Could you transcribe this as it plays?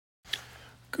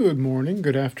Good morning,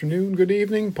 good afternoon, good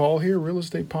evening. Paul here,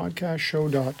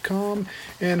 realestatepodcastshow.com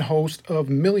and host of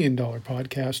Million Dollar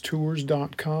Podcast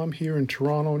Tours.com here in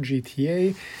Toronto,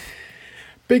 GTA.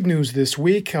 Big news this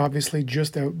week, obviously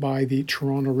just out by the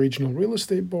Toronto Regional Real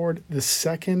Estate Board, the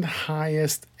second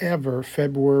highest ever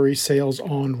February sales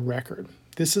on record.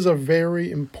 This is a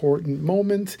very important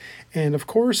moment, and of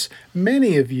course,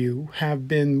 many of you have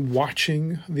been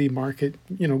watching the market,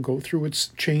 go through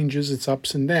its changes, its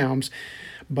ups and downs,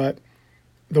 but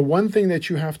the one thing that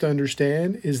you have to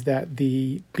understand is that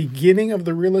the beginning of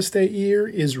the real estate year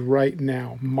is right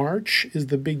now. March is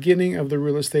the beginning of the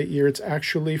real estate year. It's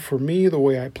actually, for me, the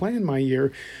way I plan my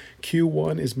year,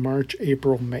 Q1 is March,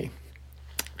 April, May.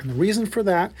 And the reason for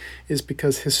that is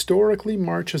because historically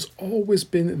March has always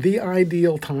been the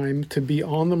ideal time to be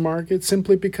on the market,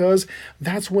 simply because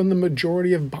that's when the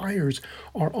majority of buyers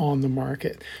are on the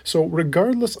market. So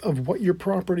regardless of what your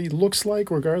property looks like,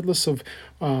 regardless of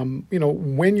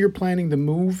when you're planning to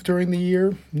move during the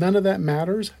year, none of that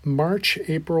matters. March,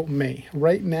 April, May.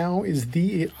 Right now is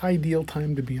the ideal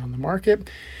time to be on the market.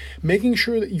 Making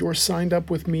sure that you're signed up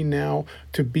with me now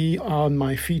to be on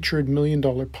my featured $1 Million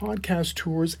Podcast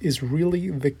Tours is really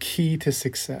the key to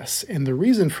success. And the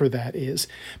reason for that is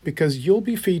because you'll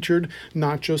be featured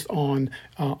not just on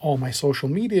all my social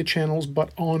media channels,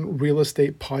 but on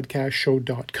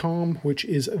realestatepodcastshow.com, which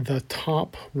is the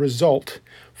top result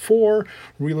for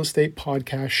Real Estate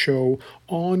Podcast Show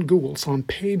on Google. It's on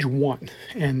page 1.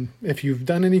 And if you've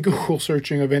done any Google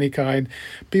searching of any kind,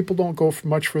 people don't go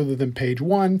much further than page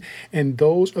 1. And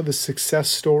those are the success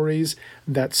stories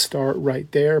that start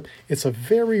right there. It's a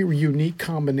very unique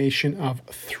combination of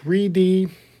 3D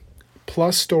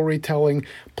plus storytelling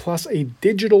plus a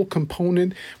digital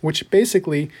component, which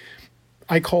basically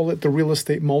I call it the real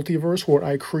estate multiverse, where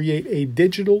I create a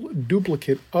digital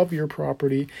duplicate of your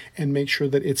property and make sure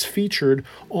that it's featured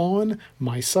on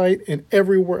my site and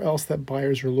everywhere else that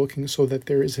buyers are looking, so that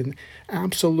there is an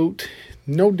absolute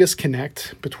no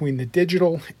disconnect between the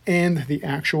digital and the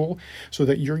actual, so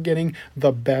that you're getting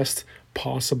the best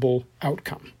possible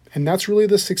outcome. And that's really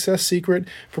the success secret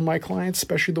for my clients,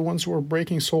 especially the ones who are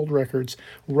breaking sold records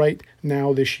right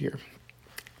now this year.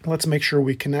 Let's make sure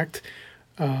we connect.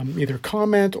 Either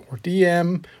comment or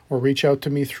DM or reach out to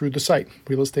me through the site,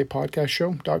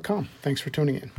 realestatepodcastshow.com. Thanks for tuning in.